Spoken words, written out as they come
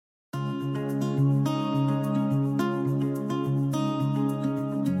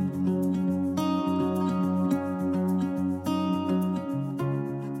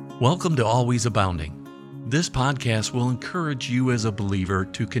Welcome to Always Abounding. This podcast will encourage you as a believer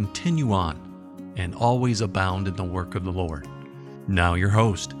to continue on and always abound in the work of the Lord. Now your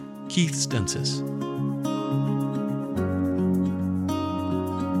host, Keith Stensis.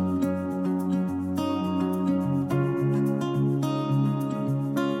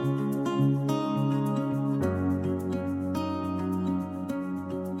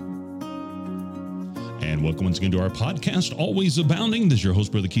 Welcome once again to our podcast, Always Abounding. This is your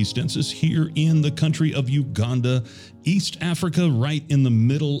host, Brother Keith Stensis, here in the country of Uganda, East Africa, right in the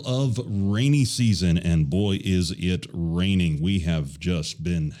middle of rainy season. And boy, is it raining. We have just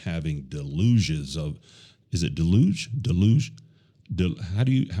been having deluges of, is it deluge? Deluge?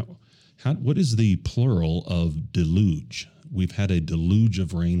 What is the plural of deluge? We've had a deluge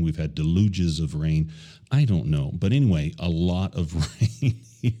of rain. We've had deluges of rain. I don't know. But anyway, a lot of rain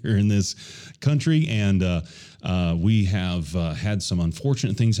here in this country, and we have had some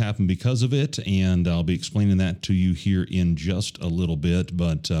unfortunate things happen because of it, and I'll be explaining that to you here in just a little bit.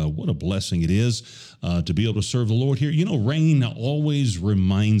 But what a blessing it is to be able to serve the Lord here. You know, rain always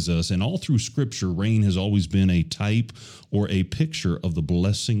reminds us, and all through Scripture, rain has always been a type or a picture of the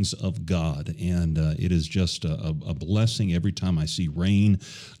blessings of God, and it is just a blessing every time I see rain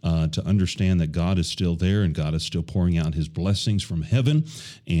to understand that God is still there and God is still pouring out His blessings from heaven.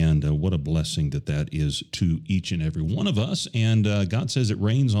 And what a blessing that is to each and every one of us. And God says it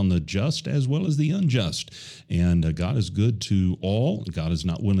rains on the just as well as the unjust. And God is good to all. God is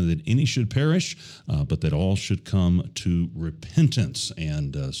not willing that any should perish, but that all should come to repentance.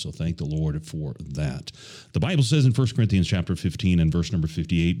 And so thank the Lord for that. The Bible says in 1 Corinthians chapter 15 and verse number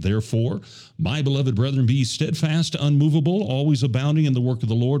 58, "Therefore, my beloved brethren, be steadfast, unmovable, always abounding in the work of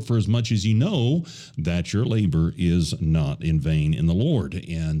the Lord, for as much as ye know that your labor is not in vain in the Lord."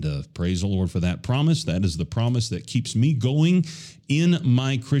 And praise the Lord for that promise. That is the promise that keeps me going in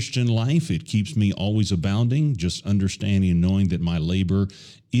my Christian life. It keeps me always abounding, just understanding and knowing that my labor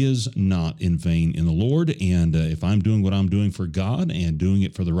is not in vain in the Lord. And if I'm doing what I'm doing for God and doing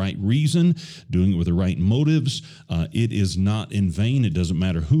it for the right reason, doing it with the right motives, it is not in vain. It doesn't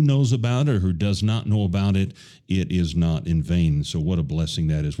matter who knows about it or who does not know about it. It is not in vain. So what a blessing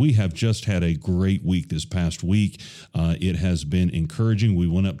that is. We have just had a great week this past week. It has been encouraging. We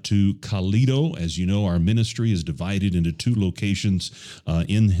went up to Kalido. As you know, our ministry is divided into two locations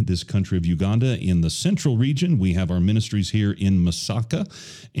in this country of Uganda. In the central region, we have our ministries here in Masaka.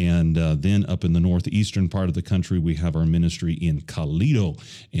 And then up in the northeastern part of the country, we have our ministry in Kalido.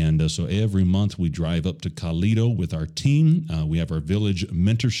 And so every month we drive up to Kalido with our team. We have our village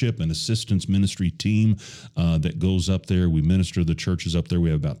mentorship and assistance ministry team that goes up there. We minister the churches up there.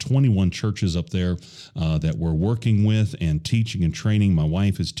 We have about 21 churches up there that we're working with and teaching and training. My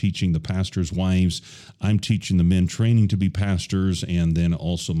wife is teaching the pastors' wives. I'm teaching the men training to be pastors. And then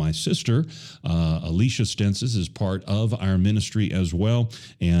also my sister, Alicia Stensis, is part of our ministry as well.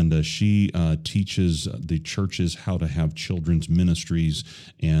 And she teaches the churches how to have children's ministries.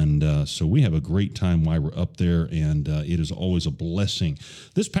 And so we have a great time while we're up there, and it is always a blessing.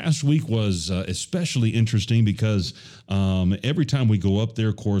 This past week was especially interesting because every time we go up there,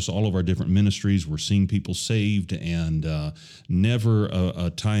 of course, all of our different ministries, we're seeing people saved, and never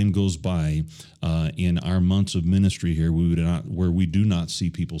a time goes by in our months of ministry here where we do not see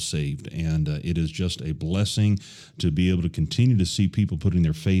people saved. And it is just a blessing to be able to continue to see people putting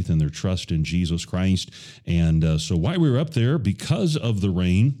their faith and their trust in Jesus Christ. And so while we were up there, because of the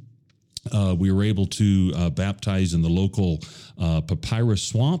rain, we were able to baptize in the local papyrus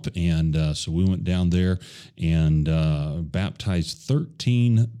swamp, and so we went down there and baptized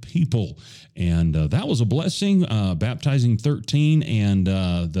 13 people, and that was a blessing, baptizing 13, and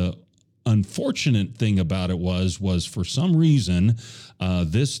the unfortunate thing about it was for some reason,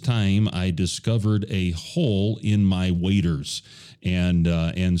 this time I discovered a hole in my waders.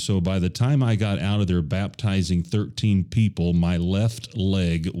 And so by the time I got out of there baptizing 13 people, my left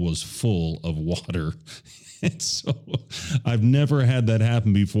leg was full of water. And so I've never had that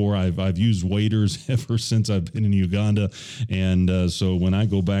happen before. I've used waders ever since I've been in Uganda. And so when I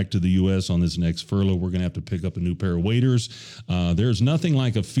go back to the U.S. on this next furlough, we're going to have to pick up a new pair of waders. There's nothing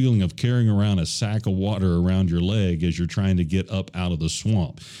like a feeling of carrying around a sack of water around your leg as you're trying to get up out of the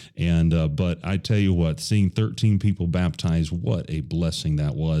swamp. And but I tell you what, seeing 13 people baptized, what a blessing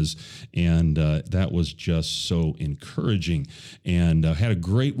that was. And that was just so encouraging. And had a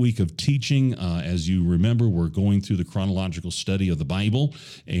great week of teaching. As you remember, we're going through the chronological study of the Bible.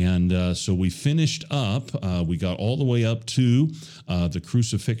 And so we finished up, we got all the way up to the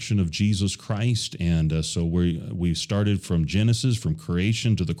crucifixion of Jesus Christ. And so we started from Genesis, from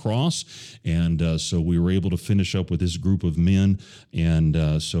creation to the cross. And so we were able to finish up with this group of men.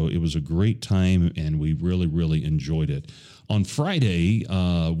 And so it was a great time, and we really, really enjoyed it. On Friday,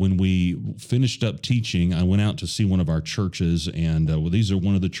 when we finished up teaching, I went out to see one of our churches, and these are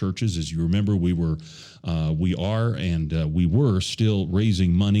one of the churches. As you remember, we were still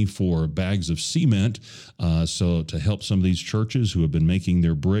raising money for bags of cement, so to help some of these churches who have been making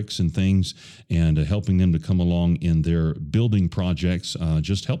their bricks and things, and helping them to come along in their building projects,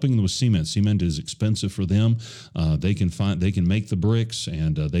 just helping them with cement. Cement is expensive for them. They can make the bricks,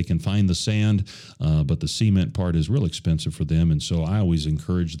 and they can find the sand, but the cement part is real expensive for them. And so I always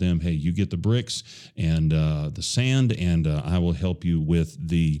encourage them, hey, you get the bricks and the sand, and I will help you with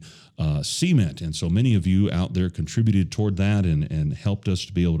the cement. And so many of you out there contributed toward that and helped us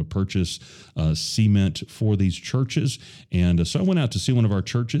to be able to purchase cement for these churches. And so I went out to see one of our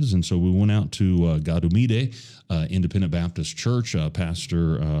churches, and so we went out to Gadumide Independent Baptist Church.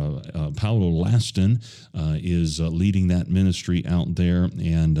 Pastor Paulo Laston is leading that ministry out there,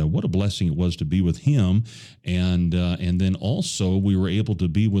 and what a blessing it was to be with him. And then also we were able to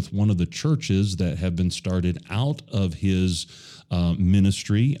be with one of the churches that have been started out of his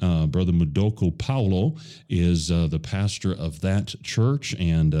ministry. Brother Mudoko Paulo is the pastor of that church,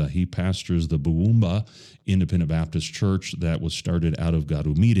 and he pastors the Buumba Independent Baptist Church that was started out of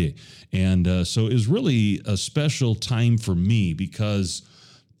Garumide. And so it was really a special time for me because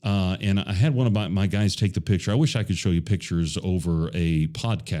and I had one of my guys take the picture. I wish I could show you pictures over a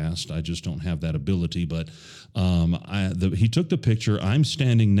podcast. I just don't have that ability. But he took the picture. I'm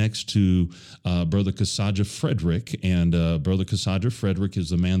standing next to Brother Kasaja Frederick, and Brother Kasaja Frederick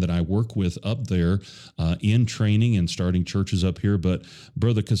is the man that I work with up there in training and starting churches up here. But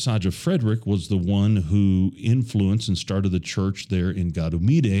Brother Kasaja Frederick was the one who influenced and started the church there in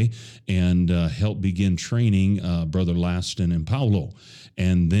Gadumide and helped begin training Brother Laston and Paulo.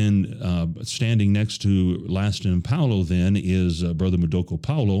 And then standing next to Laston and Paulo then is Brother Mudoko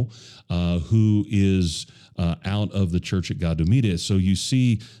Paulo, who is out of the church at Gadumide. So you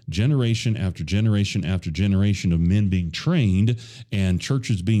see generation after generation after generation of men being trained and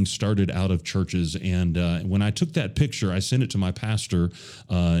churches being started out of churches. And when I took that picture, I sent it to my pastor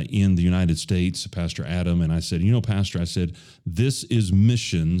in the United States, Pastor Adam, and I said, Pastor, I said, this is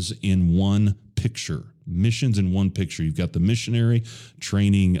missions in one picture. Missions in one picture. You've got the missionary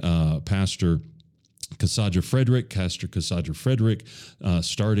training Pastor Kasaja Frederick,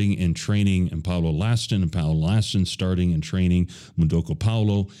 starting and training, and Paulo Laston starting and training Mudoko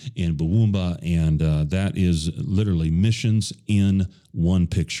Paulo in Buumba, and that is literally missions in one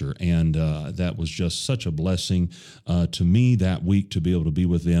picture. And that was just such a blessing to me that week to be able to be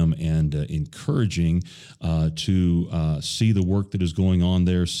with them, and encouraging to see the work that is going on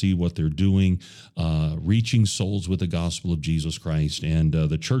there, see what they're doing, reaching souls with the gospel of Jesus Christ. And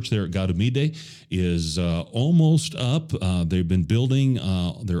the church there at Gadumide is almost up. They've been building.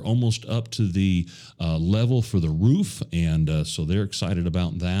 They're almost up to the level for the roof, and so they're excited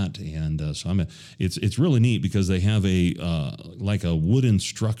about that. And so it's really neat because they have like a wooden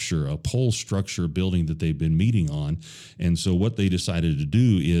structure, a pole structure building that they've been meeting on. And so what they decided to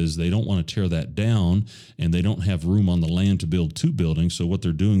do is they don't want to tear that down, and they don't have room on the land to build two buildings. So what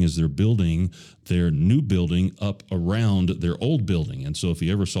they're doing is they're building their new building up around their old building. And so if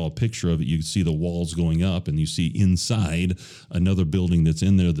you ever saw a picture of it, you can see the walls going up, and you see inside another building that's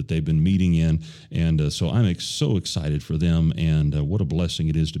in there that they've been meeting in. And so I'm so excited for them, and what a blessing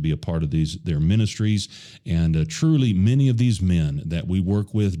it is to be a part of their ministries. And truly, many of these men that we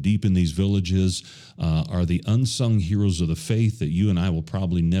work with deep in these villages are the unsung heroes of the faith that you and I will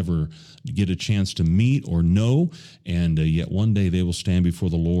probably never get a chance to meet or know. And yet one day they will stand before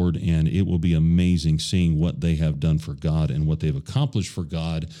the Lord, and it will be amazing seeing what they have done for God and what they've accomplished for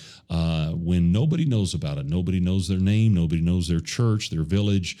God when nobody knows about it. Nobody knows their name. Nobody knows their church, their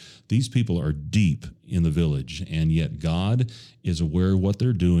village. These people are deep in the village, and yet God is aware of what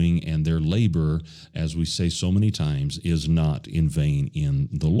they're doing, and their labor, as we say so many times, is not in vain in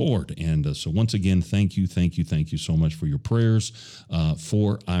the Lord. And so once again, thank you so much for your prayers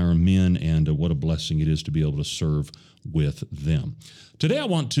for our men, and what a blessing it is to be able to serve with them. Today I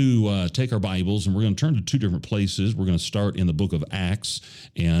want to take our Bibles, and we're going to turn to two different places. We're going to start in the book of Acts,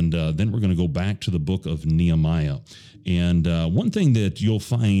 and then we're going to go back to the book of Nehemiah. And one thing that you'll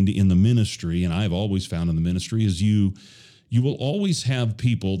find in the ministry, and I've always found in the ministry, is you you will always have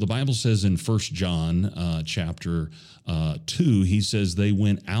people. The Bible says in 1 John chapter 2, he says, they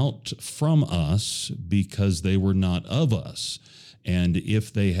went out from us because they were not of us. And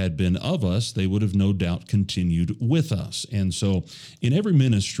if they had been of us, they would have no doubt continued with us. And so in every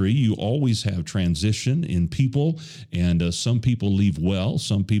ministry, you always have transition in people, and some people leave well,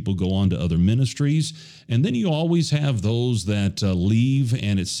 some people go on to other ministries, and then you always have those that leave,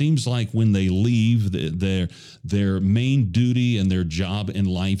 and it seems like when they leave, their main duty and their job in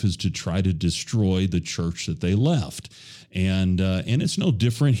life is to try to destroy the church that they left. And it's no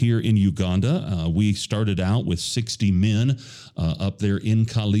different here in Uganda. We started out with 60 men up there in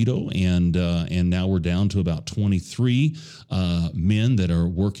Kalido, and now we're down to about 23 men that are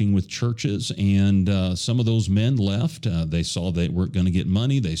working with churches. And some of those men left. They saw they weren't going to get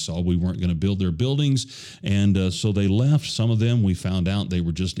money. They saw we weren't going to build their buildings, and so they left. Some of them we found out they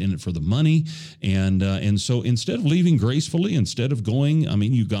were just in it for the money, and so instead of leaving gracefully, instead of going, I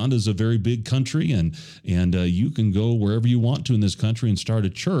mean, Uganda is a very big country, and you can go wherever you want to in this country and start a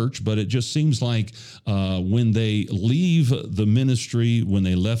church, but it just seems like when they leave the ministry, when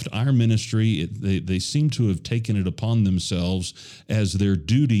they left our ministry, they seem to have taken it upon themselves as their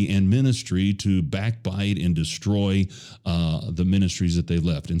duty and ministry to backbite and destroy the ministries that they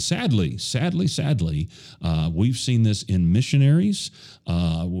left. And sadly, we've seen this in missionaries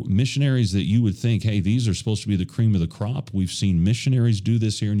that you would think, hey, these are supposed to be the cream of the crop. We've seen missionaries do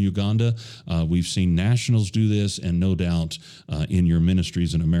this here in Uganda. We've seen nationals do this, and no doubt in your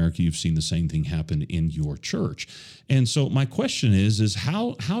ministries in America, you've seen the same thing happen in your church. And so my question is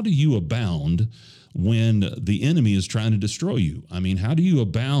how do you abound when the enemy is trying to destroy you? I mean, how do you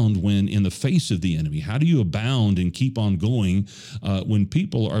abound when in the face of the enemy? How do you abound and keep on going when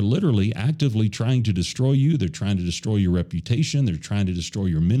people are literally actively trying to destroy you? They're trying to destroy your reputation. They're trying to destroy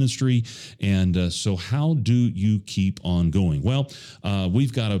your ministry. And so how do you keep on going? Well,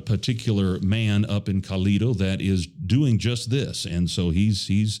 we've got a particular man up in Kalido that is doing just this. And so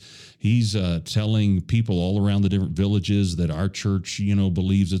he's telling people all around the different villages that our church,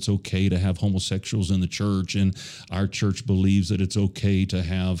 believes it's okay to have homosexuals in the church, and our church believes that it's okay to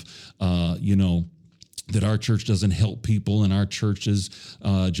have, that our church doesn't help people, and our church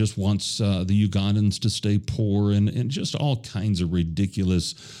just wants the Ugandans to stay poor, and just all kinds of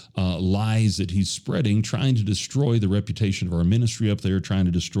ridiculous lies that he's spreading, trying to destroy the reputation of our ministry up there, trying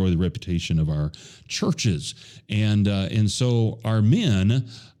to destroy the reputation of our churches. And so our men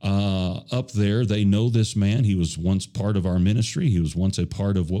up there, they know this man. He was once part of our ministry. He was once a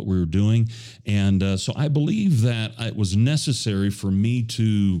part of what we were doing. And so I believe that it was necessary for me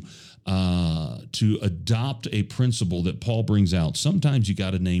to adopt a principle that Paul brings out. Sometimes you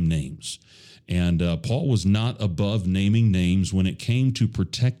got to name names. And Paul was not above naming names when it came to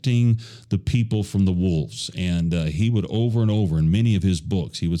protecting the people from the wolves. And he would over and over in many of his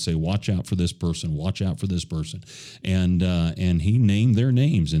books, he would say, watch out for this person, watch out for this person. And he named their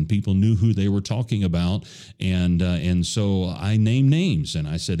names, and people knew who they were talking about. And so I named names, and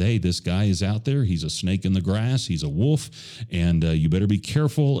I said, hey, this guy is out there. He's a snake in the grass. He's a wolf, and you better be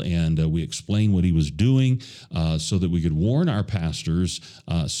careful. And we explained what he was doing so that we could warn our pastors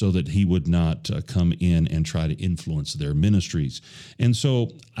so that he would not come in and try to influence their ministries. And so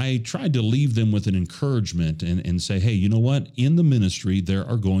I tried to leave them with an encouragement and say, hey, you know what? In the ministry, there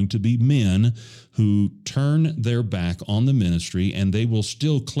are going to be men who turn their back on the ministry, and they will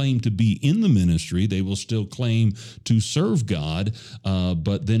still claim to be in the ministry. They will still claim to serve God,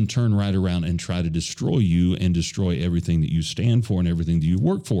 but then turn right around and try to destroy you and destroy everything that you stand for and everything that you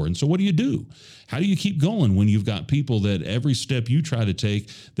work for. And so what do? How do you keep going when you've got people that every step you try to take,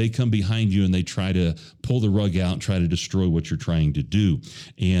 they come behind you and they try to pull the rug out and try to destroy what you're trying to do?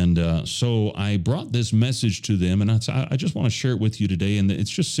 And so I brought this message to them, and I just want to share it with you today. And it's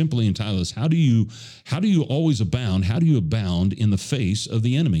just simply entitled this: How do you always abound? How do you abound in the face of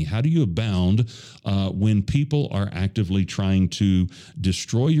the enemy? How do you abound when people are actively trying to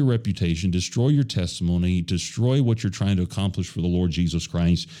destroy your reputation, destroy your testimony, destroy what you're trying to accomplish for the Lord Jesus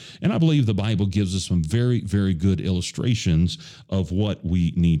Christ? And I believe the Bible gives us some very, very good illustrations of what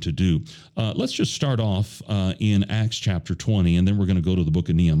we need to do. Let's just start off in Acts chapter 20, and then we're going to go to the book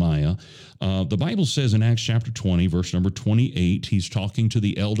of Nehemiah. The Bible says in Acts chapter 20, verse number 28, he's talking to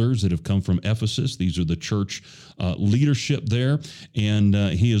the elders that have come from Ephesus. These are the church leadership there, and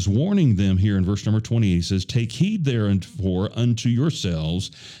he is warning them here in verse number 28. He says, take heed therefore unto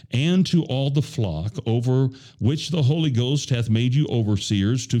yourselves and to all the flock over which the Holy Ghost hath made you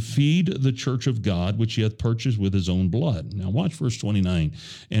overseers, to feed the church of God, which he hath purchased with his own blood. Now watch verse 29.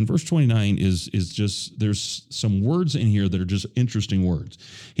 And verse 29 9 is just, there's some words in here that are just interesting words.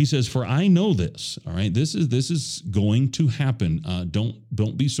 He says, "For I know this." All right, this is going to happen.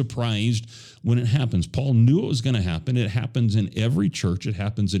 Don't be surprised when it happens. Paul knew it was going to happen. It happens in every church. It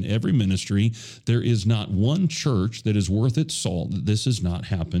happens in every ministry. There is not one church that is worth its salt that this has not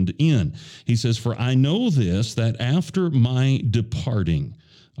happened in. He says, "For I know this, that after my departing,"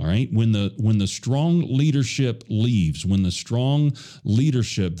 all right, when the strong leadership leaves, when the strong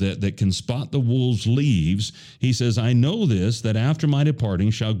leadership that can spot the wolves leaves, he says, "I know this, that after my departing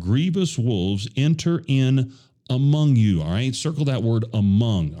shall grievous wolves enter in among you." All right, circle that word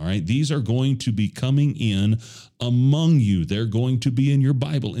among. All right, these are going to be coming in among you. They're going to be in your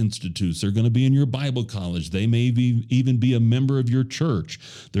Bible institutes. They're going to be in your Bible college. They may even be a member of your church.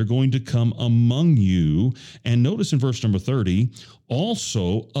 They're going to come among you. And notice in verse number 30,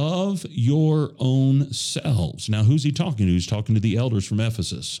 "also of your own selves." Now, who's he talking to? He's talking to the elders from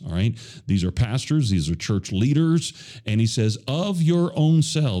Ephesus. All right, these are pastors. These are church leaders. And he says, "of your own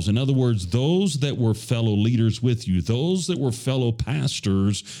selves." In other words, those that were fellow leaders with you, those that were fellow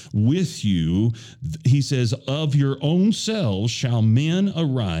pastors with you, he says, "of your own selves shall men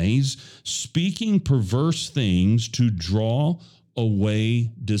arise, speaking perverse things to draw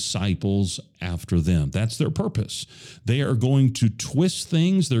away disciples after them." That's their purpose. They are going to twist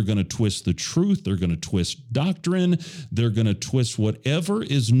things. They're going to twist the truth. They're going to twist doctrine. They're going to twist whatever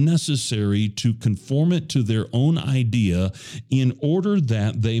is necessary to conform it to their own idea in order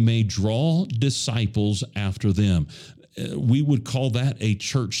that they may draw disciples after them. We would call that a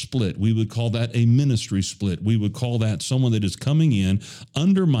church split. We would call that a ministry split. We would call that someone that is coming in,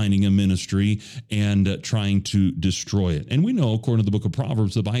 undermining a ministry, and trying to destroy it. And we know, according to the book of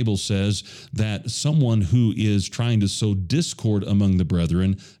Proverbs, the Bible says that someone who is trying to sow discord among the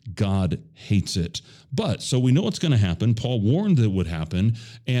brethren, God hates it. But, so we know it's going to happen. Paul warned that it would happen.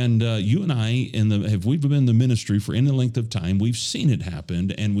 And you and I, if we've been in the ministry for any length of time, we've seen it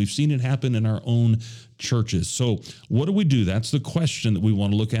happen, and we've seen it happen in our own churches. So what do we do? That's the question that we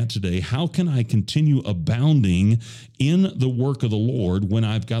want to look at today. How can I continue abounding in the work of the Lord when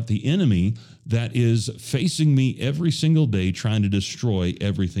I've got the enemy that is facing me every single day trying to destroy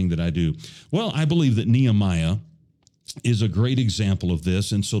everything that I do? Well, I believe that Nehemiah is a great example of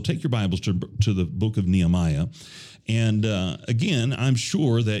this. And so take your Bibles to the book of Nehemiah. And again, I'm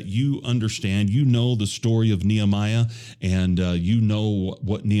sure that you understand, you know the story of Nehemiah, and you know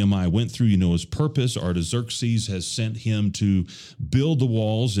what Nehemiah went through. You know his purpose. Artaxerxes has sent him to build the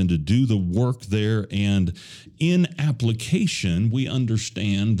walls and to do the work there. And in application, we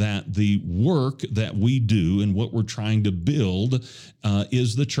understand that the work that we do and what we're trying to build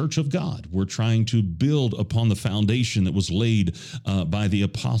is the church of God. We're trying to build upon the foundation that was laid by the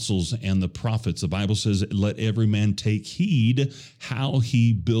apostles and the prophets. The Bible says, "Let every man take heed how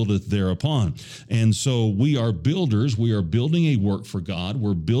he buildeth thereupon." And so we are builders. We are building a work for God.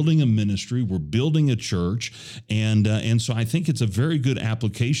 We're building a ministry. We're building a church. And so I think it's a very good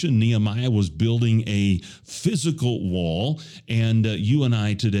application. Nehemiah was building a physical wall, and you and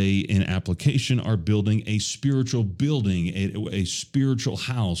I today in application are building a spiritual building, a spiritual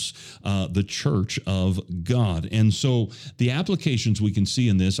house, the church of God. And so the applications we can see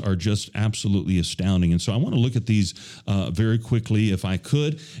in this are just absolutely astounding. And so I want to look at these very quickly, if I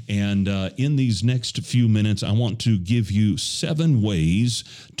could. And in these next few minutes, I want to give you 7 ways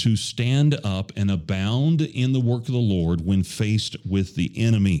to stand up and abound in the work of the Lord when faced with the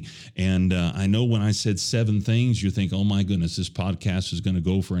enemy. And I know when I said 7 things, you think, oh my goodness, this podcast is going to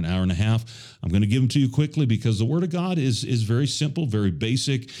go for an hour and a half. I'm going to give them to you quickly because the Word of God is very simple, very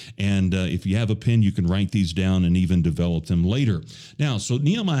basic. And if you have a pen, you can write these down and even develop them later. Now, so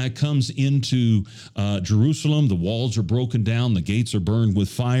Nehemiah comes into Jerusalem. The walls are broken down. The gates are burned with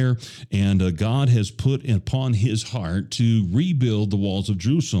fire. And God has put upon his heart to rebuild the walls of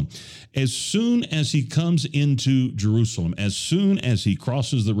Jerusalem. As soon as he comes into Jerusalem, as soon as he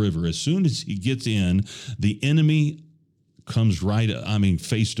crosses the river, as soon as he gets in, the enemy comes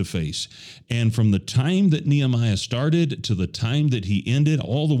face to face. And from the time that Nehemiah started to the time that he ended,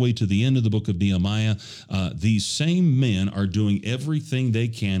 all the way to the end of the book of Nehemiah, these same men are doing everything they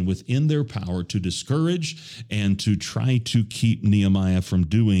can within their power to discourage and to try to keep Nehemiah from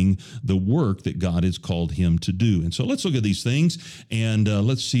doing the work that God has called him to do. And so let's look at these things and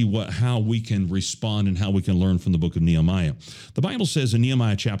let's see how we can respond and how we can learn from the book of Nehemiah. The Bible says in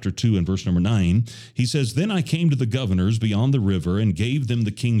Nehemiah chapter 2 and verse number 9, he says, "Then I came to the governors beyond beyond the river and gave them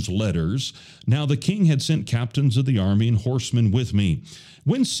the king's letters. Now the king had sent captains of the army and horsemen with me.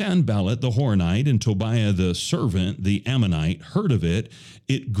 When Sanballat the Horonite and Tobiah the servant, the Ammonite, heard of it,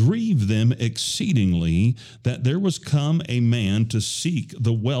 it grieved them exceedingly that there was come a man to seek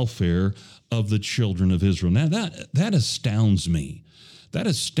the welfare of the children of Israel. Now that astounds me. That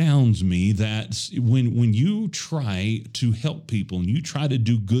astounds me that when you try to help people and you try to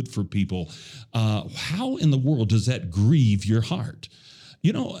do good for people, how in the world does that grieve your heart?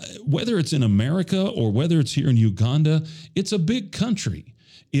 You know, whether it's in America or whether it's here in Uganda, it's a big country.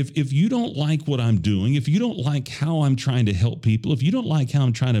 If you don't like what I'm doing, if you don't like how I'm trying to help people, if you don't like how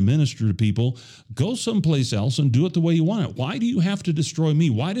I'm trying to minister to people, go someplace else and do it the way you want it. Why do you have to destroy me?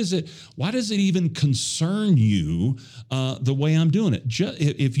 Why does it even concern you the way I'm doing it?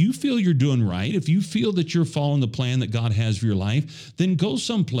 If you feel you're doing right, if you feel that you're following the plan that God has for your life, then go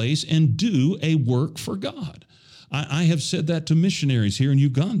someplace and do a work for God. I have said that to missionaries here in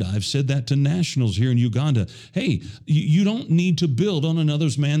Uganda. I've said that to nationals here in Uganda. Hey, you don't need to build on another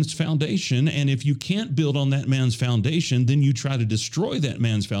man's foundation. And if you can't build on that man's foundation, then you try to destroy that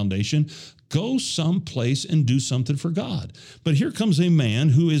man's foundation. Go someplace and do something for God. But here comes a man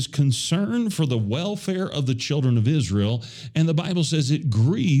who is concerned for the welfare of the children of Israel, and the Bible says it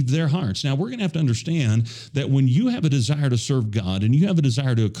grieved their hearts. Now, we're going to have to understand that when you have a desire to serve God and you have a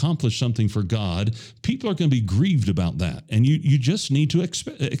desire to accomplish something for God, people are going to be grieved about that, and you just need to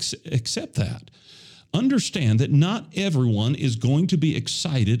accept that. Understand that not everyone is going to be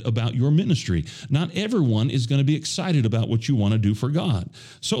excited about your ministry. Not everyone is going to be excited about what you want to do for God.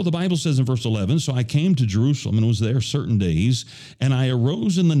 So the Bible says in verse 11, so I came to Jerusalem and was there certain days, and I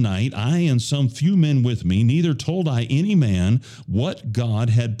arose in the night, I and some few men with me, neither told I any man what God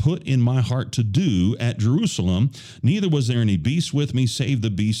had put in my heart to do at Jerusalem, neither was there any beast with me, save the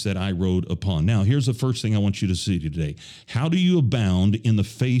beast that I rode upon. Now, here's the first thing I want you to see today. How do you abound in the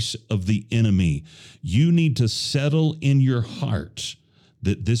face of the enemy? You need to settle in your heart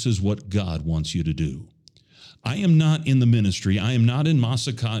that this is what God wants you to do. I am not in the ministry. I am not in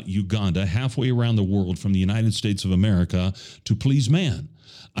Masaka, Uganda, halfway around the world from the United States of America to please man.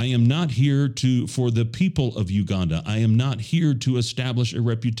 I am not here for the people of Uganda. I am not here to establish a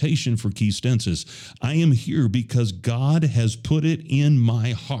reputation for Keysthensis. I am here because God has put it in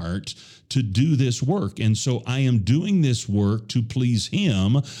my heart to do this work. And so I am doing this work to please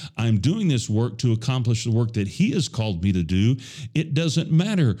him. I'm doing this work to accomplish the work that he has called me to do. It doesn't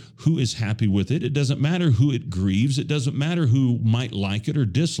matter who is happy with it. It doesn't matter who it grieves. It doesn't matter who might like it or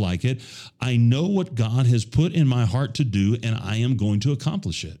dislike it. I know what God has put in my heart to do, and I am going to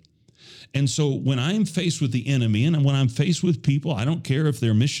accomplish it. And so when I'm faced with the enemy and when I'm faced with people, I don't care if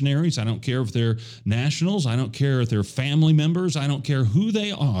they're missionaries, I don't care if they're nationals, I don't care if they're family members, I don't care who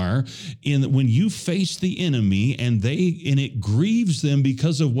they are. When you face the enemy and it grieves them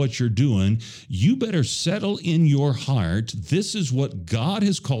because of what you're doing, you better settle in your heart. This is what God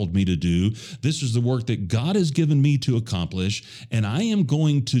has called me to do. This is the work that God has given me to accomplish, and I am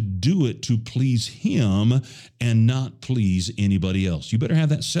going to do it to please him and not please anybody else. You better have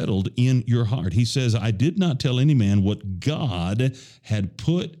that settled in your heart. He says, I did not tell any man what God had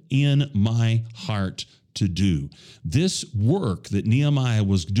put in my heart to do. This work that Nehemiah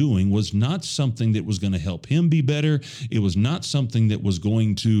was doing was not something that was going to help him be better. It was not something that was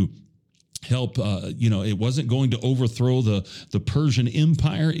going to help, it wasn't going to overthrow the Persian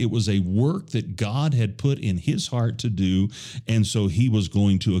Empire. It was a work that God had put in his heart to do, and so he was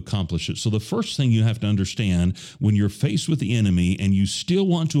going to accomplish it. So the first thing you have to understand when you're faced with the enemy and you still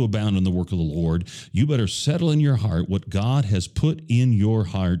want to abound in the work of the Lord, you better settle in your heart what God has put in your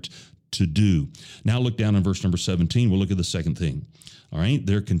heart to do. Now look down in verse number 17. We'll look at the second thing. All right,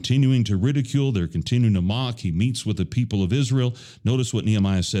 they're continuing to ridicule. They're continuing to mock. He meets with the people of Israel. Notice what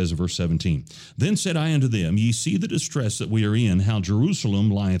Nehemiah says in verse 17. Then said I unto them, ye see the distress that we are in, how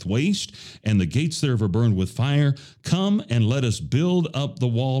Jerusalem lieth waste, and the gates thereof are burned with fire. Come and let us build up the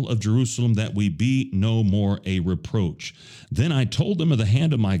wall of Jerusalem, that we be no more a reproach. Then I told them of the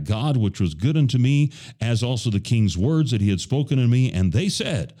hand of my God, which was good unto me, as also the king's words that he had spoken unto me. And they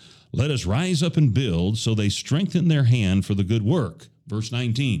said, let us rise up and build. So they strengthened their hand for the good work. Verse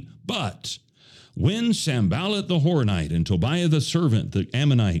 19, but when Sanballat the Horonite and Tobiah the servant, the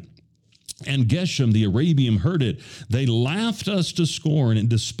Ammonite, and Geshem the Arabian heard it. They laughed us to scorn and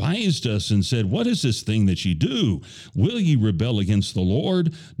despised us and said, what is this thing that ye do? Will ye rebel against the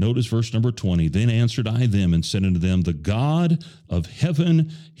Lord? Notice verse number 20. Then answered I them and said unto them, the God of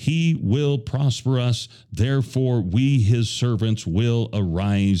heaven, he will prosper us. Therefore we his servants will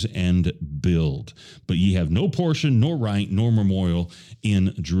arise and build. But ye have no portion, nor right, nor memorial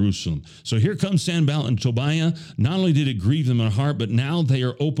in Jerusalem. So here comes Sanballat and Tobiah. Not only did it grieve them in heart, but now they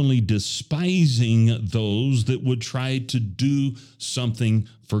are openly despising those that would try to do something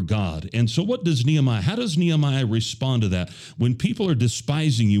for God. And so how does Nehemiah respond to that? When people are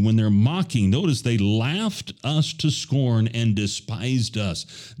despising you, when they're mocking, notice they laughed us to scorn and despised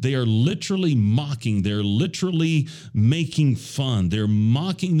us. They are literally mocking. They're literally making fun. They're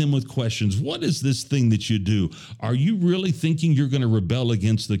mocking them with questions. What is this thing that you do? Are you really thinking you're going to rebel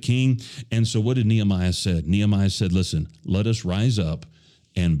against the king? And so what did Nehemiah say? Nehemiah said, listen, let us rise up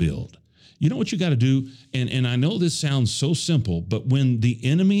and build. You know what you got to do? And I know this sounds so simple, but when the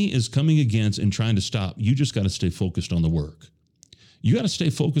enemy is coming against and trying to stop, you just got to stay focused on the work. You got to stay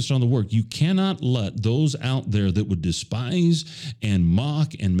focused on the work. You cannot let those out there that would despise and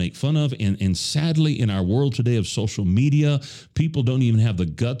mock and make fun of. And sadly, in our world today of social media, people don't even have the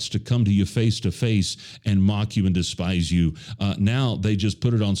guts to come to you face to face and mock you and despise you. Now they just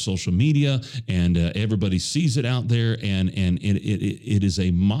put it on social media and everybody sees it out there and it is a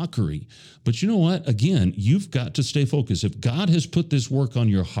mockery. But you know what? Again, you've got to stay focused. If God has put this work on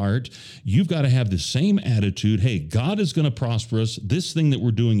your heart, you've got to have the same attitude. Hey, God is going to prosper us. This thing that we're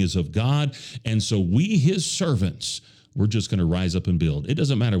doing is of God. And so we, his servants, we're just going to rise up and build. It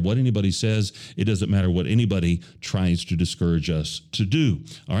doesn't matter what anybody says. It doesn't matter what anybody tries to discourage us to do.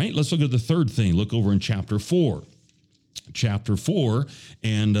 All right, let's look at the third thing. Look over in chapter 4. Chapter 4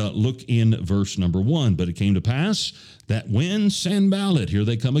 and look in verse number 1. But it came to pass that when Sanballat, here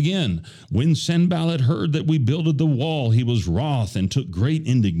they come again, when Sanballat heard that we builded the wall, he was wroth and took great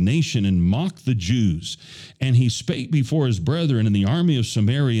indignation and mocked the Jews. And he spake before his brethren in the army of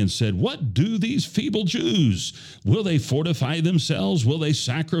Samaria and said, what do these feeble Jews? Will they fortify themselves? Will they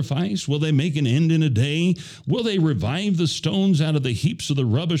sacrifice? Will they make an end in a day? Will they revive the stones out of the heaps of the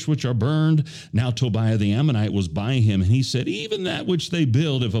rubbish which are burned? Now Tobiah the Ammonite was by him, and he said, even that which they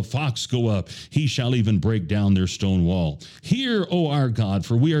build, if a fox go up, he shall even break down their stone wall. Hear, O our God,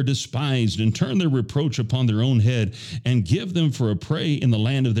 for we are despised, and turn their reproach upon their own head, and give them for a prey in the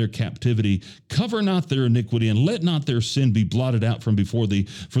land of their captivity. Cover not their iniquity, and let not their sin be blotted out from before thee,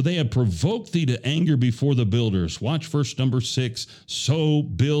 for they have provoked thee to anger before the builders. Watch verse number 6. So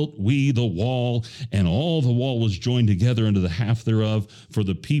built we the wall, and all the wall was joined together unto the half thereof, for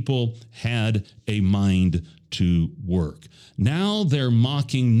the people had a mind to work. Now they're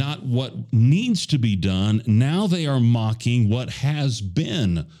mocking not what needs to be done. Now they are mocking what has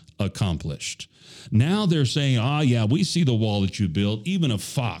been accomplished. Now they're saying, yeah, we see the wall that you built. Even a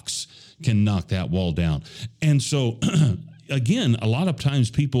fox can knock that wall down. And so, again, a lot of times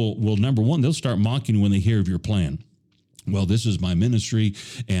people will, number one, they'll start mocking when they hear of your plan. Well, this is my ministry,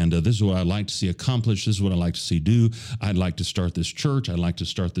 and this is what I'd like to see accomplished. This is what I'd like to see do. I'd like to start this church. I'd like to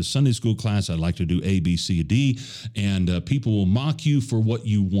start this Sunday school class. I'd like to do A, B, C, D. And people will mock you for what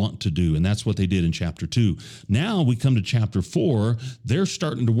you want to do. And that's what they did in chapter 2. Now we come to chapter 4. They're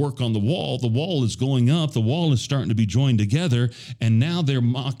starting to work on the wall. The wall is going up. The wall is starting to be joined together. And now they're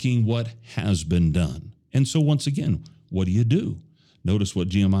mocking what has been done. And so once again, what do? Notice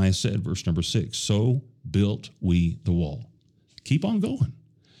what Nehemiah said, verse number 6. So built we the wall. Keep on going.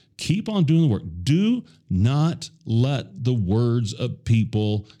 Keep on doing the work. Do not let the words of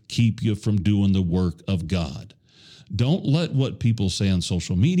people keep you from doing the work of God. Don't let what people say on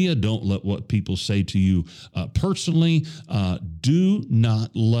social media. Don't let what people say to you personally. Do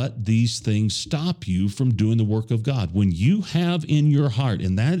not let these things stop you from doing the work of God. When you have in your heart,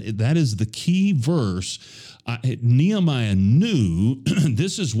 and that is the key verse, Nehemiah knew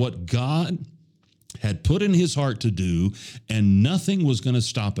this is what God had put in his heart to do, and nothing was going to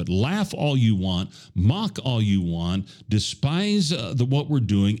stop it. Laugh all you want, mock all you want, despise what we're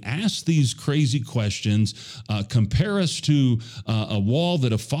doing, ask these crazy questions, compare us to a wall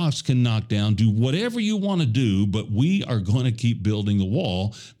that a fox can knock down, do whatever you want to do, but we are going to keep building the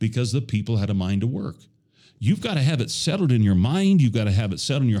wall because the people had a mind to work. You've got to have it settled in your mind. You've got to have it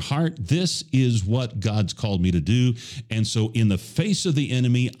settled in your heart. This is what God's called me to do. And so in the face of the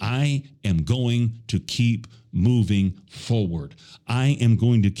enemy, I am going to keep moving forward. I am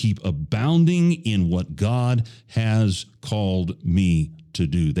going to keep abounding in what God has called me to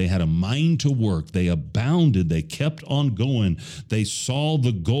do. They had a mind to work. They abounded. They kept on going. They saw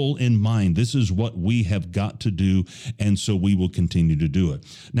the goal in mind. This is what we have got to do, and so we will continue to do it.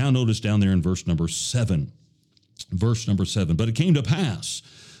 Now notice down there in verse number 7. Verse number 7, but it came to pass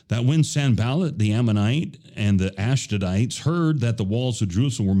that when Sanballat the Ammonite and the Ashdodites heard that the walls of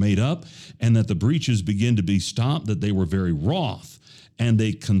Jerusalem were made up and that the breaches began to be stopped, that they were very wroth, and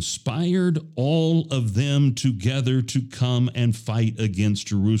they conspired all of them together to come and fight against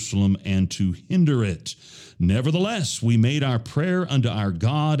Jerusalem and to hinder it. Nevertheless, we made our prayer unto our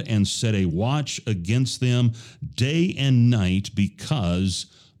God and set a watch against them day and night because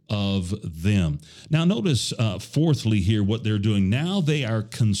of them. Now notice fourthly here what they're doing. Now they are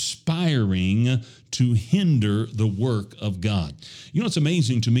conspiring to hinder the work of God. You know what's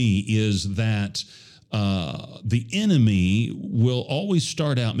amazing to me is that the enemy will always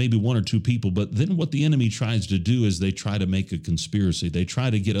start out maybe one or two people, but then what the enemy tries to do is they try to make a conspiracy. They try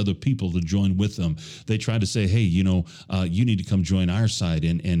to get other people to join with them. They try to say, hey, you need to come join our side,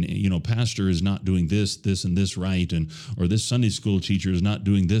 and pastor is not doing this, and this right, or this Sunday school teacher is not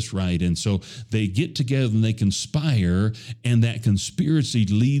doing this right. And so they get together and they conspire, and that conspiracy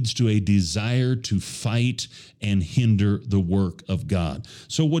leads to a desire to fight and hinder the work of God.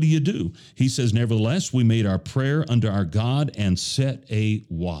 So what do? He says, nevertheless, we made our prayer unto our God and set a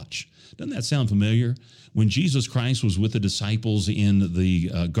watch. Doesn't that sound familiar? When Jesus Christ was with the disciples in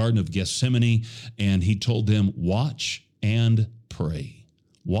the Garden of Gethsemane, and he told them, watch and pray.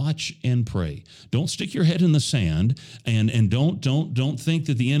 Watch and pray. Don't stick your head in the sand, and don't think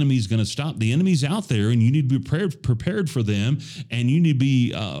that the enemy's going to stop. The enemy's out there, and you need to be prepared for them, and you need to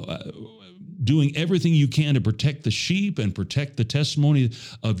be doing everything you can to protect the sheep and protect the testimony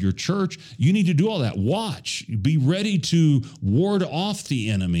of your church. You need to do all that. Watch. Be ready to ward off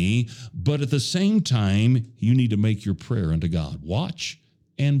the enemy, but at the same time, you need to make your prayer unto God. Watch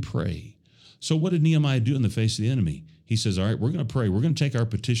and pray. So what did Nehemiah do in the face of the enemy? He says, all right, we're going to pray. We're going to take our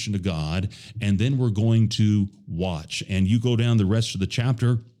petition to God, and then we're going to watch. And you go down the rest of the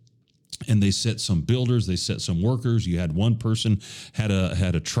chapter, and they set some builders, they set some workers. You had one person had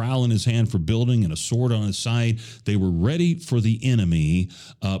a trowel in his hand for building and a sword on his side. They were ready for the enemy,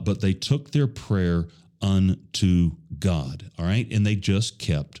 but they took their prayer unto God, all right? And they just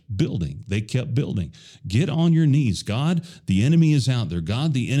kept building. They kept building. Get on your knees. God, the enemy is out there.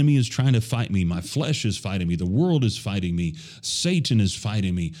 God, the enemy is trying to fight me. My flesh is fighting me. The world is fighting me. Satan is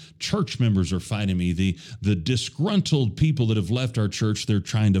fighting me. Church members are fighting me. The disgruntled people that have left our church, they're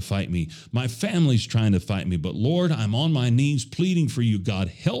trying to fight me. My family's trying to fight me. But Lord, I'm on my knees pleading for you. God,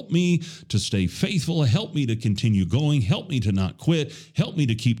 help me to stay faithful. Help me to continue going. Help me to not quit. Help me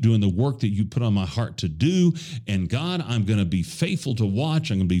to keep doing the work that you put on my heart to do. And God, I'm going to be faithful to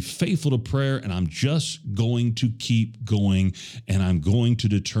watch. I'm going to be faithful to prayer, and I'm just going to keep going, and I'm going to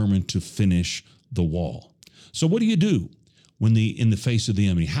determine to finish the wall. So what do you do when in the face of the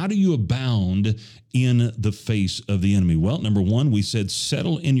enemy? How do you abound in the face of the enemy? Well, number one, we said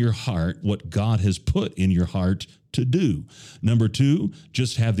settle in your heart what God has put in your heart to do. Number two,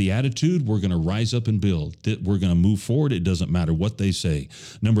 just have the attitude, we're going to rise up and build. That we're going to move forward. It doesn't matter what they say.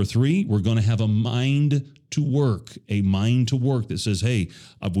 Number three, we're going to have a mind to work that says, hey,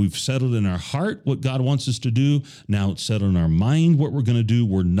 we've settled in our heart what God wants us to do. Now it's settled in our mind what we're going to do.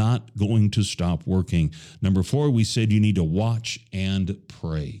 We're not going to stop working. Number four, we said you need to watch and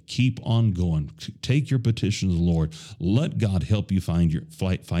pray. Keep on going. Take your petition to the Lord. Let God help you fight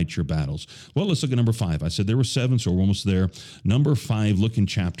your battles. Well, let's look at number five. I said there were seven, so we're almost there. Number five, look in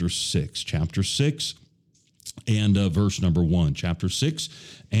chapter 6. Chapter 6 and verse number 1. Chapter 6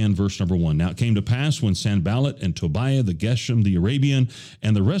 and verse number 1. Now it came to pass when Sanballat and Tobiah the Geshem the Arabian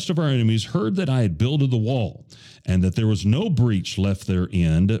and the rest of our enemies heard that I had builded the wall, and that there was no breach left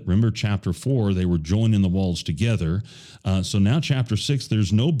therein. Remember chapter 4, they were joining the walls together. So now chapter 6,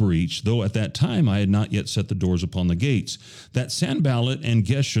 there's no breach, though at that time I had not yet set the doors upon the gates. That Sanballat and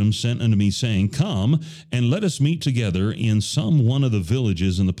Geshem sent unto me, saying, come, and let us meet together in some one of the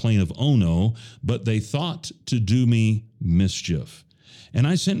villages in the plain of Ono. But they thought to do me mischief. And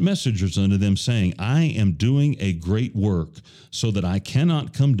I sent messengers unto them, saying, I am doing a great work, so that I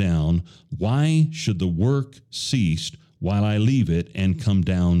cannot come down. Why should the work cease while I leave it and come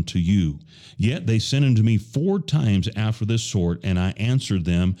down to you? Yet they sent unto me 4 times after this sort, and I answered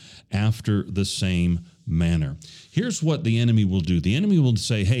them after the same manner. Here's what the enemy will do. The enemy will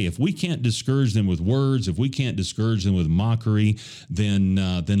say, hey, if we can't discourage them with words, if we can't discourage them with mockery, then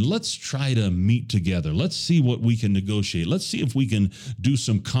let's try to meet together. Let's see what we can negotiate. Let's see if we can do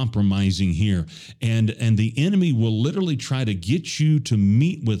some compromising here. And the enemy will literally try to get you to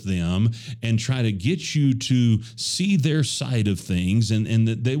meet with them and try to get you to see their side of things, and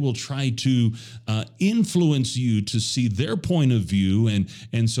that they will try to influence you to see their point of view.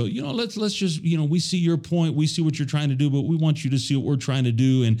 And so, let's just, we see your point, we see what you're trying to do, but we want you to see what we're trying to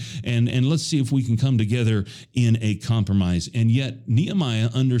do, and let's see if we can come together in a compromise. And yet Nehemiah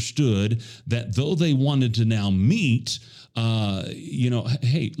understood that though they wanted to now meet,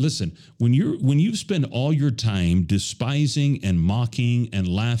 hey, listen, when you spend all your time despising and mocking and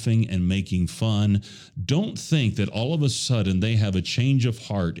laughing and making fun, don't think that all of a sudden they have a change of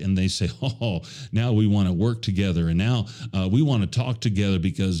heart and they say, oh, now we want to work together, and now we want to talk together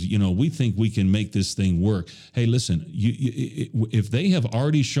because, we think we can make this thing work. Hey, listen, if they have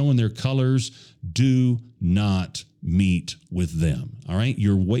already shown their colors, do not meet with them. All right.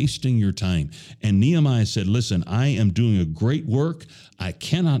 You're wasting your time. And Nehemiah said, listen, I am doing a great work. I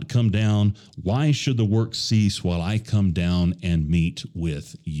cannot come down. Why should the work cease while I come down and meet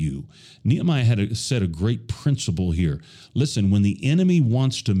with you? Nehemiah had set a great principle here. Listen, when the enemy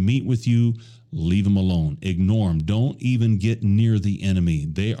wants to meet with you, leave them alone. Ignore them. Don't even get near the enemy.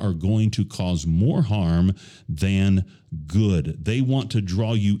 They are going to cause more harm than good. They want to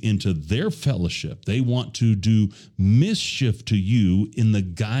draw you into their fellowship. They want to do mischief to you in the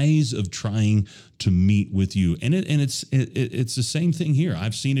guise of trying to meet with you. And it's the same thing here.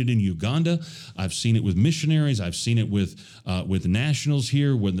 I've seen it in Uganda. I've seen it with missionaries. I've seen it with nationals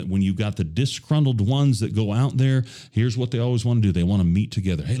here. When you've got the disgruntled ones that go out there, here's what they always want to do. They want to meet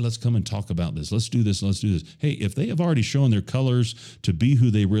together. Hey, let's come and talk about this. Let's do this. Let's do this. Hey, if they have already shown their colors to be who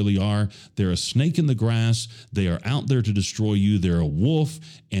they really are, they're a snake in the grass. They are out there to destroy you. They're a wolf,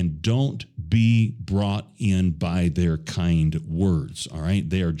 and don't be brought in by their kind words. All right.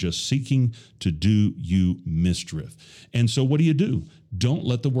 They are just seeking to do you mischief. And so what do? Don't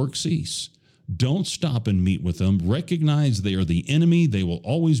let the work cease. Don't stop and meet with them. Recognize they are the enemy. They will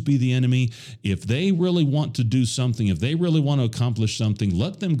always be the enemy. If they really want to do something, if they really want to accomplish something,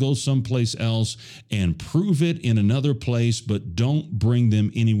 let them go someplace else and prove it in another place, but don't bring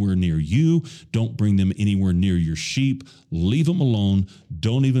them anywhere near you. Don't bring them anywhere near your sheep. Leave them alone.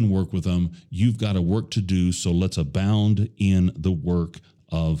 Don't even work with them. You've got a work to do, so let's abound in the work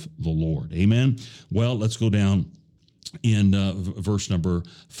of the Lord. Amen? Well, let's go down in verse number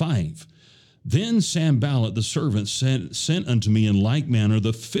 5. Then Sanballat the servant sent unto me in like manner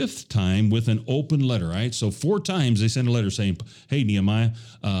the fifth time with an open letter. Right, so 4 times they sent a letter saying, "Hey Nehemiah,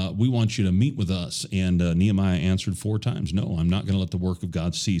 we want you to meet with us." And Nehemiah answered 4 times, "No, I'm not going to let the work of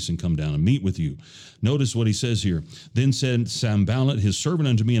God cease and come down and meet with you." Notice what he says here. Then said Sanballat his servant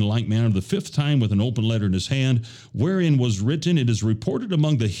unto me in like manner the 5th time with an open letter in his hand, wherein was written, "It is reported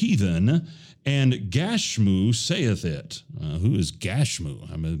among the heathen, and Gashmu saith it." Who is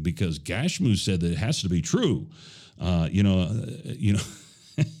Gashmu? I mean, because Gashmu said that it has to be true.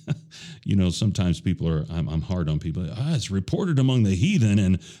 Sometimes people are, I'm hard on people. It's reported among the heathen,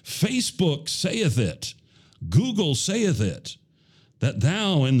 and Facebook saith it. Google saith it, that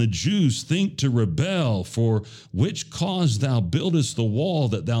thou and the Jews think to rebel, for which cause thou buildest the wall,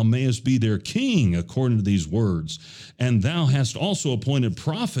 that thou mayest be their king, according to these words. And thou hast also appointed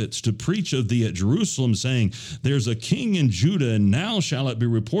prophets to preach of thee at Jerusalem, saying, There's a king in Judah, and now shall it be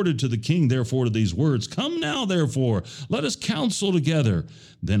reported to the king, therefore, to these words. Come now, therefore, let us counsel together.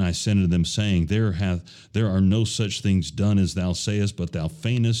 Then I sent unto them, saying, There are no such things done as thou sayest, but thou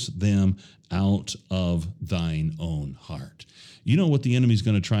feignest them out of thine own heart. You know what the enemy is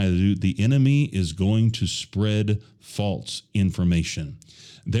going to try to do? The enemy is going to spread false information.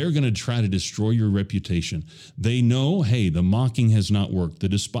 They're going to try to destroy your reputation. They know, hey, the mocking has not worked. The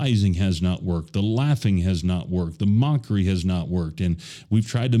despising has not worked. The laughing has not worked. The mockery has not worked. And we've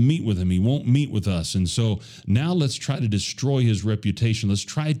tried to meet with him. He won't meet with us. And so now let's try to destroy his reputation. Let's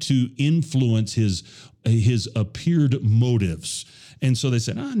try to influence his appeared motives. And so they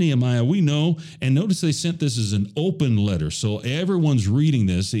said, Nehemiah, we know. And notice they sent this as an open letter. So everyone's reading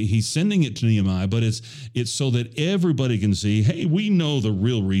this. He's sending it to Nehemiah, but it's so that everybody can see, hey, we know the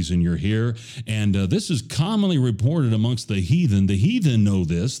real reason you're here. And this is commonly reported amongst the heathen. The heathen know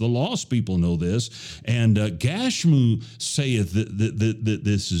this. The lost people know this. And Gashmu saith that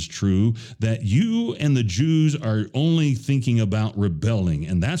this is true, that you and the Jews are only thinking about rebelling.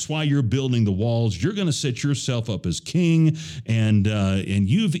 And that's why you're building the walls. You're going to set yourself up as king, and and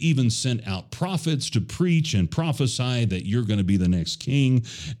you've even sent out prophets to preach and prophesy that you're going to be the next king.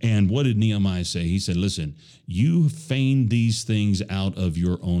 And what did Nehemiah say? He said, listen, you feigned these things out of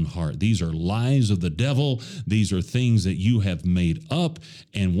your own heart. These are lies of the devil. These are things that you have made up.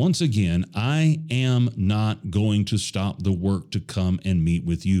 And once again, I am not going to stop the work to come and meet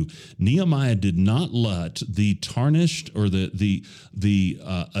with you. Nehemiah did not let the tarnished or the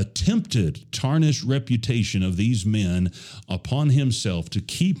attempted tarnished reputation of these men upon himself to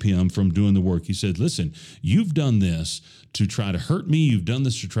keep him from doing the work. He said, listen, you've done this to try to hurt me. You've done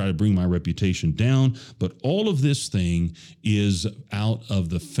this to try to bring my reputation down. But all of this thing is out of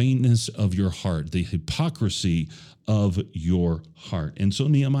the faintness of your heart, the hypocrisy of your heart. And so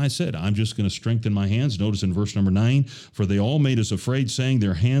Nehemiah said, I'm just going to strengthen my hands. Notice in verse number 9, for they all made us afraid, saying,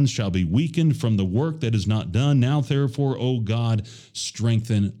 their hands shall be weakened from the work that is not done. Now, therefore, O God,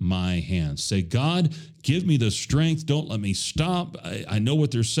 strengthen my hands. Say, God, give me the strength. Don't let me stop. I know what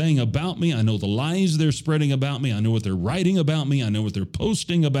they're saying about me. I know the lies they're spreading about me. I know what they're writing about me. I know what they're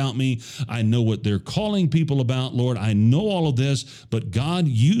posting about me. I know what they're calling people about. Lord, I know all of this, but God,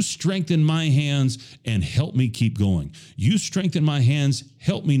 you strengthen my hands and help me keep going. You strengthen my hands.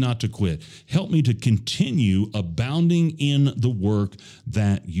 Help me not to quit. Help me to continue abounding in the work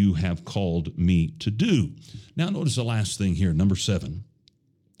that you have called me to do. Now, notice the last thing here, number 7,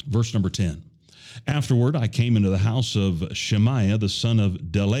 verse number 10. Afterward, I came into the house of Shemaiah, the son of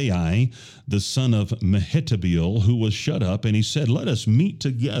Delai, the son of Mehetabeel, who was shut up, and he said, let us meet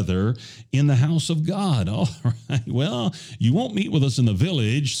together in the house of God. All right, well, you won't meet with us in the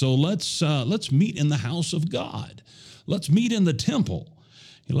village, so let's meet in the house of God. Let's meet in the temple.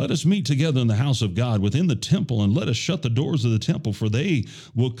 Let us meet together in the house of God within the temple, and let us shut the doors of the temple, for they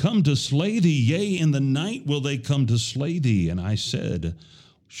will come to slay thee. Yea, in the night will they come to slay thee. And I said,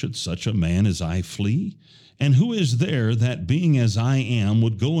 should such a man as I flee? And who is there that, being as I am,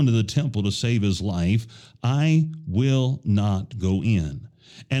 would go into the temple to save his life? I will not go in.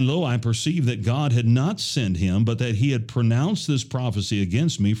 And lo, I perceived that God had not sent him, but that he had pronounced this prophecy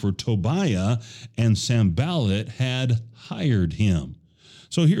against me, for Tobiah and Sanballat had hired him.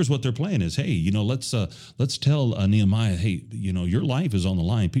 So here's what their plan is. Hey, let's tell Nehemiah, hey, your life is on the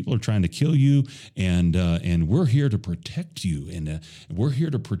line. People are trying to kill you, and we're here to protect you, and we're here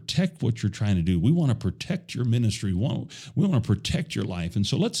to protect what you're trying to do. We want to protect your ministry. We want to protect your life. And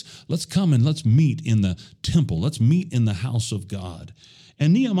so let's come and let's meet in the temple. Let's meet in the house of God.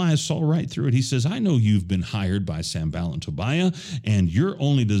 And Nehemiah saw right through it. He says, I know you've been hired by Sanballat and Tobiah, and your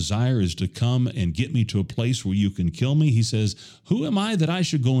only desire is to come and get me to a place where you can kill me. He says, who am I that I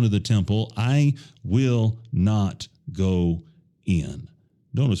should go into the temple? I will not go in.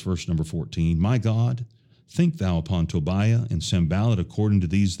 Notice verse number 14. My God, think thou upon Tobiah and Sanballat according to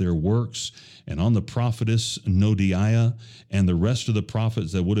these their works, and on the prophetess Noadiah and the rest of the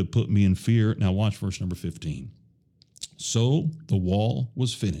prophets that would have put me in fear. Now watch verse number 15. So the wall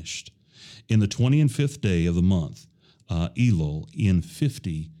was finished in the 25th day of the month, Elul, in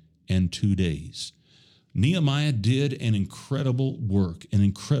 52 days. Nehemiah did an incredible work, an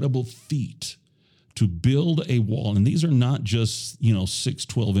incredible feat to build a wall. And these are not just, 6,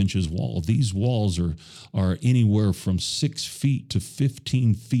 12 inches wall. These walls are anywhere from 6 feet to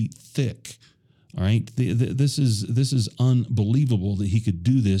 15 feet thick. All right. This is unbelievable that he could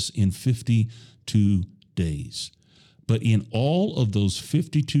do this in 52 days. But in all of those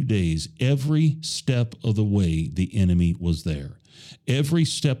 52 days, every step of the way, the enemy was there. Every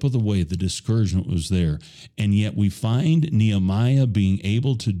step of the way, the discouragement was there. And yet we find Nehemiah being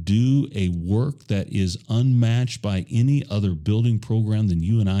able to do a work that is unmatched by any other building program than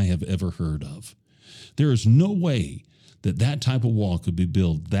you and I have ever heard of. There is no way that type of wall could be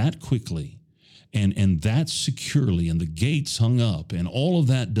built that quickly and that securely, and the gates hung up and all of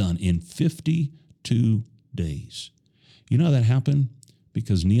that done in 52 days. You know how that happened?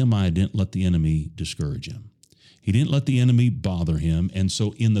 Because Nehemiah didn't let the enemy discourage him. He didn't let the enemy bother him. And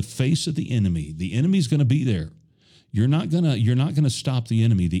so in the face of the enemy's going to be there. You're not gonna stop the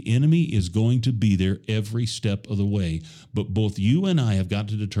enemy. The enemy is going to be there every step of the way. But both you and I have got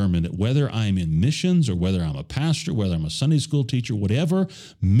to determine that whether I'm in missions or whether I'm a pastor, whether I'm a Sunday school teacher, whatever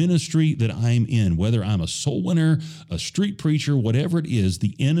ministry that I'm in, whether I'm a soul winner, a street preacher, whatever it is,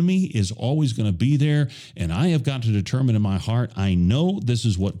 the enemy is always going to be there. And I have got to determine in my heart, I know this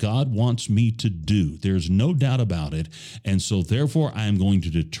is what God wants me to do. There's no doubt about it. And so therefore, I am going to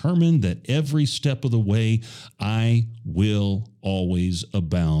determine that every step of the way, I I will always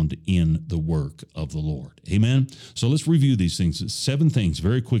abound in the work of the Lord. Amen. So let's review these things. 7 things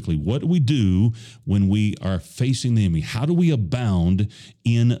very quickly. What do we do when we are facing the enemy? How do we abound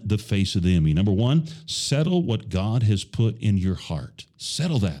in the face of the enemy? Number 1, settle what God has put in your heart.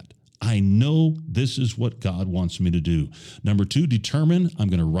 Settle that. I know this is what God wants me to do. Number 2, determine I'm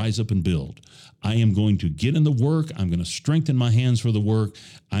going to rise up and build. I am going to get in the work. I'm going to strengthen my hands for the work.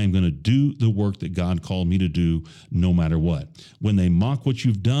 I am going to do the work that God called me to do no matter what. When they mock what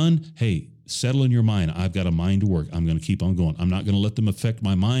you've done, hey, settle in your mind. I've got a mind to work. I'm going to keep on going. I'm not going to let them affect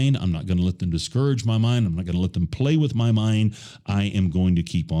my mind. I'm not going to let them discourage my mind. I'm not going to let them play with my mind. I am going to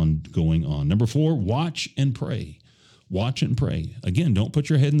keep on going on. Number 4, watch and pray. Watch and pray. Again, don't put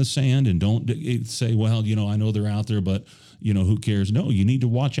your head in the sand and don't say, well, I know they're out there, but, who cares? No, you need to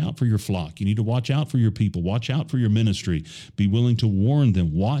watch out for your flock. You need to watch out for your people. Watch out for your ministry. Be willing to warn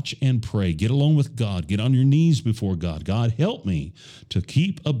them. Watch and pray. Get alone with God. Get on your knees before God. God, help me to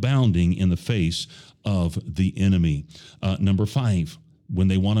keep abounding in the face of the enemy. Number 5, when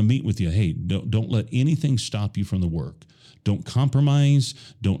they want to meet with you, hey, don't let anything stop you from the work. Don't compromise.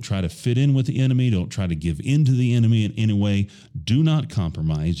 Don't try to fit in with the enemy. Don't try to give in to the enemy in any way. Do not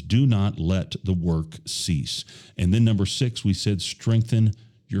compromise. Do not let the work cease. And then number 6, we said strengthen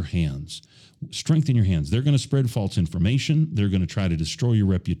your hands. Strengthen your hands. They're going to spread false information. They're going to try to destroy your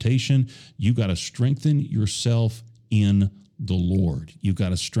reputation. You got to strengthen yourself in the Lord. You've got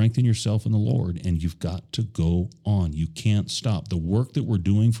to strengthen yourself in the Lord, and you've got to go on. You can't stop. The work that we're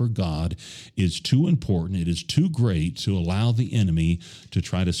doing for God is too important. It is too great to allow the enemy to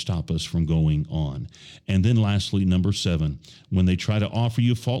try to stop us from going on. And then lastly, number 7, when they try to offer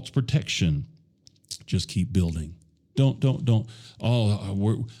you false protection, just keep building. Don't. They'll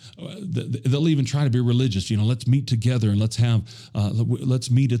even try to be religious. Let's meet together and let's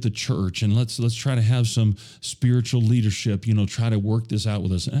meet at the church and let's try to have some spiritual leadership. Try to work this out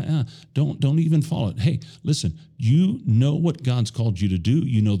with us. Don't even follow it. Hey, listen. You know what God's called you to do.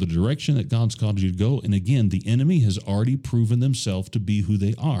 You know the direction that God's called you to go. And again, the enemy has already proven themselves to be who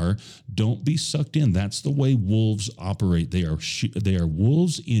they are. Don't be sucked in. That's the way wolves operate. They are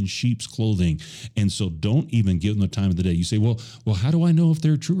wolves in sheep's clothing. And so don't even give them the time of the day. You say, well, how do I know if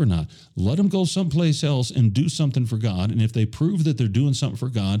they're true or not? Let them go someplace else and do something for God. And if they prove that they're doing something for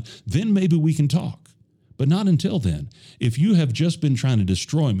God, then maybe we can talk. But not until then. If you have just been trying to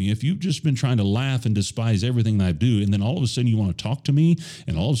destroy me, if you've just been trying to laugh and despise everything that I do, and then all of a sudden you want to talk to me,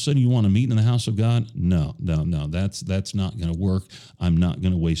 and all of a sudden you want to meet in the house of God, no, that's not going to work. I'm not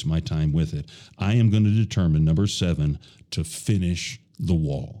going to waste my time with it. I am going to determine, number 7, to finish the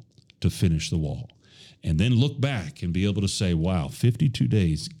wall, And then look back and be able to say, wow, 52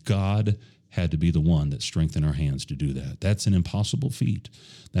 days, God had to be the one that strengthened our hands to do that. That's an impossible feat.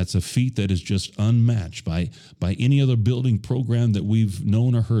 That's a feat that is just unmatched by any other building program that we've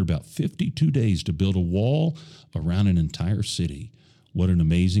known or heard about. 52 days to build a wall around an entire city. What an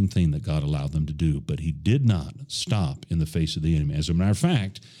amazing thing that God allowed them to do. But he did not stop in the face of the enemy. As a matter of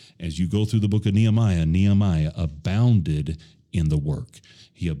fact, as you go through the book of Nehemiah abounded in the work.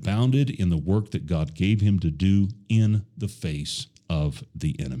 He abounded in the work that God gave him to do in the face of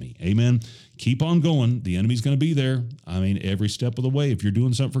the enemy. Amen. Keep on going. The enemy's going to be there. Every step of the way. If you're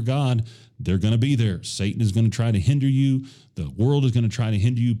doing something for God, they're going to be there. Satan is going to try to hinder you. The world is going to try to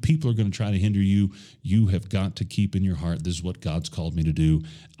hinder you. People are going to try to hinder you. You have got to keep in your heart, this is what God's called me to do.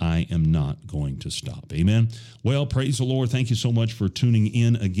 I am not going to stop. Amen. Well, praise the Lord. Thank you so much for tuning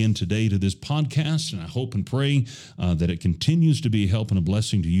in again today to this podcast. And I hope and pray that it continues to be a help and a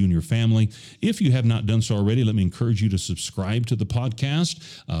blessing to you and your family. If you have not done so already, let me encourage you to subscribe to the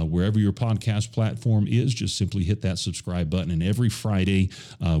podcast. Wherever your podcast platform is, just simply hit that subscribe button. And every Friday,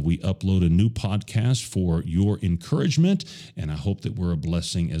 we upload a new podcast for your encouragement. And I hope that we're a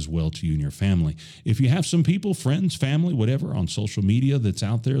blessing as well to you and your family. If you have some people, friends, family, whatever, on social media that's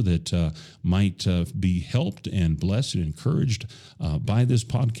out there that might be helped and blessed and encouraged by this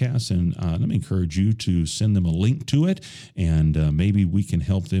podcast, and let me encourage you to send them a link to it, and maybe we can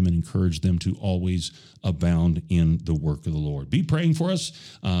help them and encourage them to always abound in the work of the Lord. Be praying for us.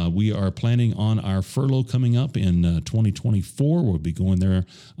 We are planning on our furlough coming up in 2024. We'll be going there,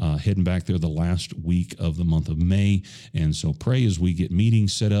 heading back there the last week of the month of May. And so pray as we get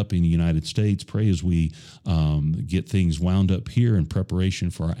meetings set up in the United States. Pray as we get things wound up here in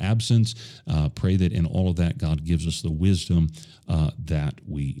preparation for our absence. Pray that in all of that, God gives us the wisdom that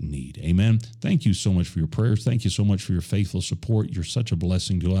we need. Amen. Thank you so much for your prayers. Thank you so much for your faithful support. You're such a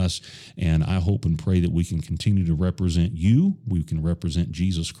blessing to us. And I hope and pray that we can continue to represent you. We can represent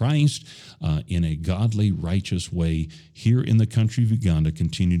Jesus Christ in a godly, righteous way here in the country of Uganda,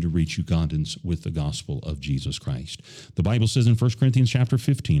 continue to reach you Ugandans with the gospel of Jesus Christ. The Bible says in 1 Corinthians chapter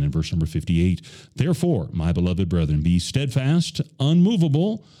 15 and verse number 58, "Therefore, my beloved brethren, be steadfast,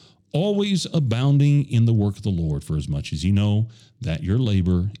 unmovable, always abounding in the work of the Lord, for as much as ye know that your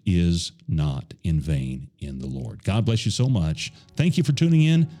labor is not in vain in the Lord." God bless you so much. Thank you for tuning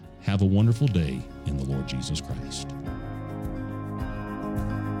in. Have a wonderful day in the Lord Jesus Christ.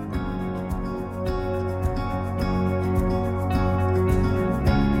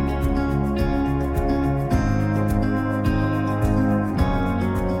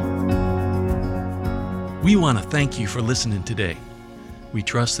 We want to thank you for listening today. We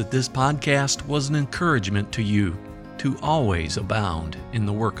trust that this podcast was an encouragement to you to always abound in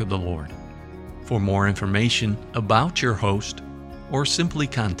the work of the Lord. For more information about your host, or simply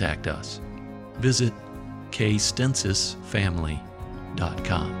contact us, visit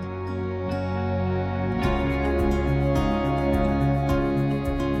kstensisfamily.com.